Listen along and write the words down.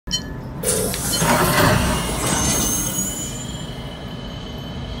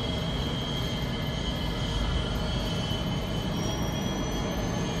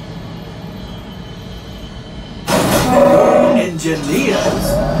engineers.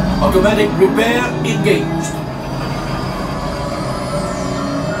 Automatic repair engaged.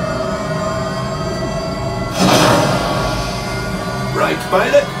 Right,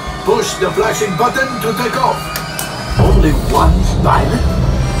 pilot. Push the flashing button to take off. Only one pilot?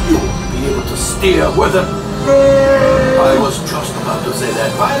 You won't be able to steer with it. I was just about to say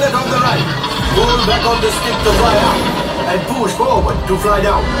that. Pilot on the right. Pull back on the stick to fly out. And push forward to fly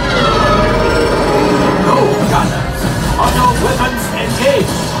down. No gunners. Auto weapons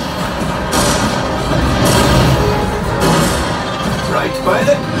engaged. Right,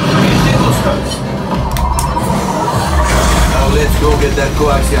 pilot. Hit the boosters. Now let's go get that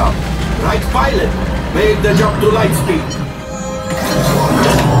coaxium. Right, pilot. Make the jump to light speed.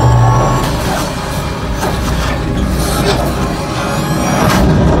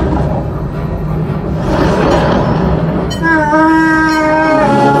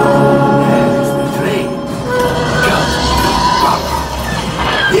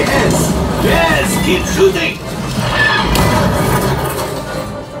 Keep shooting!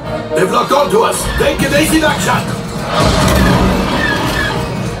 They've locked onto us! Take evasive action!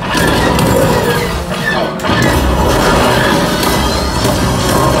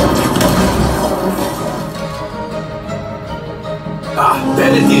 Ah,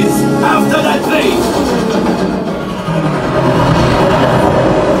 there it is! After that train!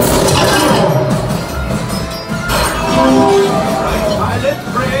 Right, pilot,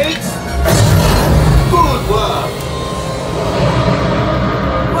 brakes! Good work!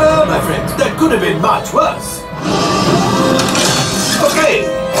 Well, my friends, that could have been much worse. Okay,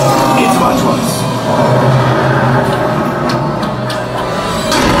 it's much worse.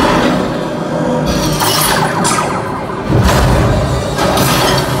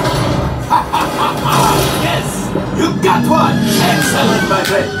 Yes, you got one! Excellent, my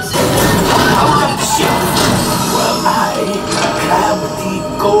friends. Out of the ship. Well, I grab the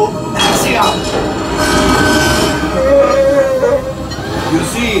coaxium. You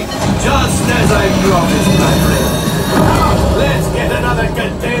see, just as I promised, my friend. Now, let's get another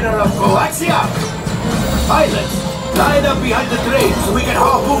container of coaxium. Pilots, line up behind the train so we can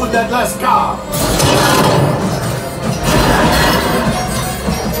harpoon that last car.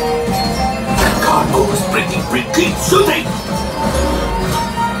 That cargo is breaking free. Keep shooting!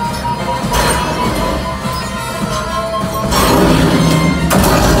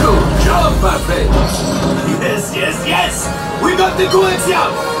 Good job, my friends. Yes, yes, yes! We got the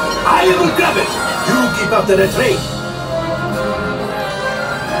coaxium! I will grab it! You keep after the train!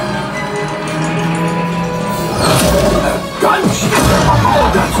 A gunship? Oh,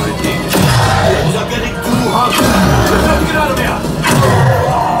 that's ridiculous! Things are getting too hot! Let's have to get out of here!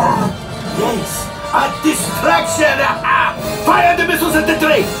 Yes! A distraction! Fire the missiles at the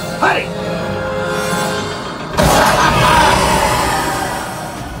train! Hurry!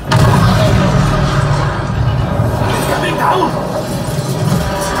 Down!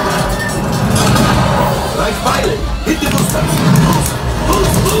 Right, pilot! Hit the boosters!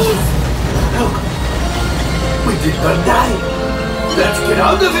 Boost! Look! We did not die! Let's get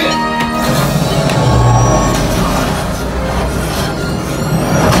out of here!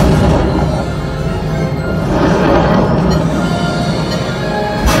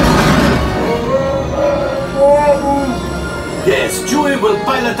 Yes, Chewie will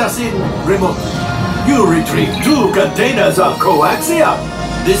pilot us in remotely. You retrieve 2 containers of coaxium.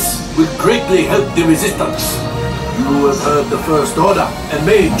 This will greatly help the resistance. You have heard the First Order and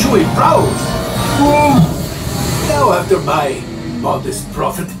made Chewie proud. Now, after my modest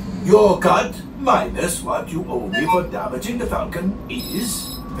profit, your cut, minus what you owe me for damaging the Falcon,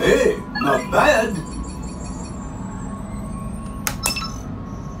 is... Hey, not bad.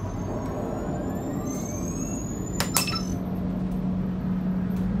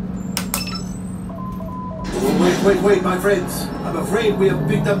 Wait, my friends. I'm afraid we have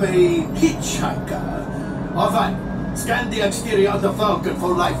picked up a hitchhiker. All right, scan the exterior of the Falcon for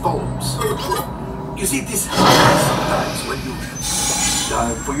life forms. You see, this happens sometimes when you...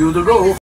 Time for you to go.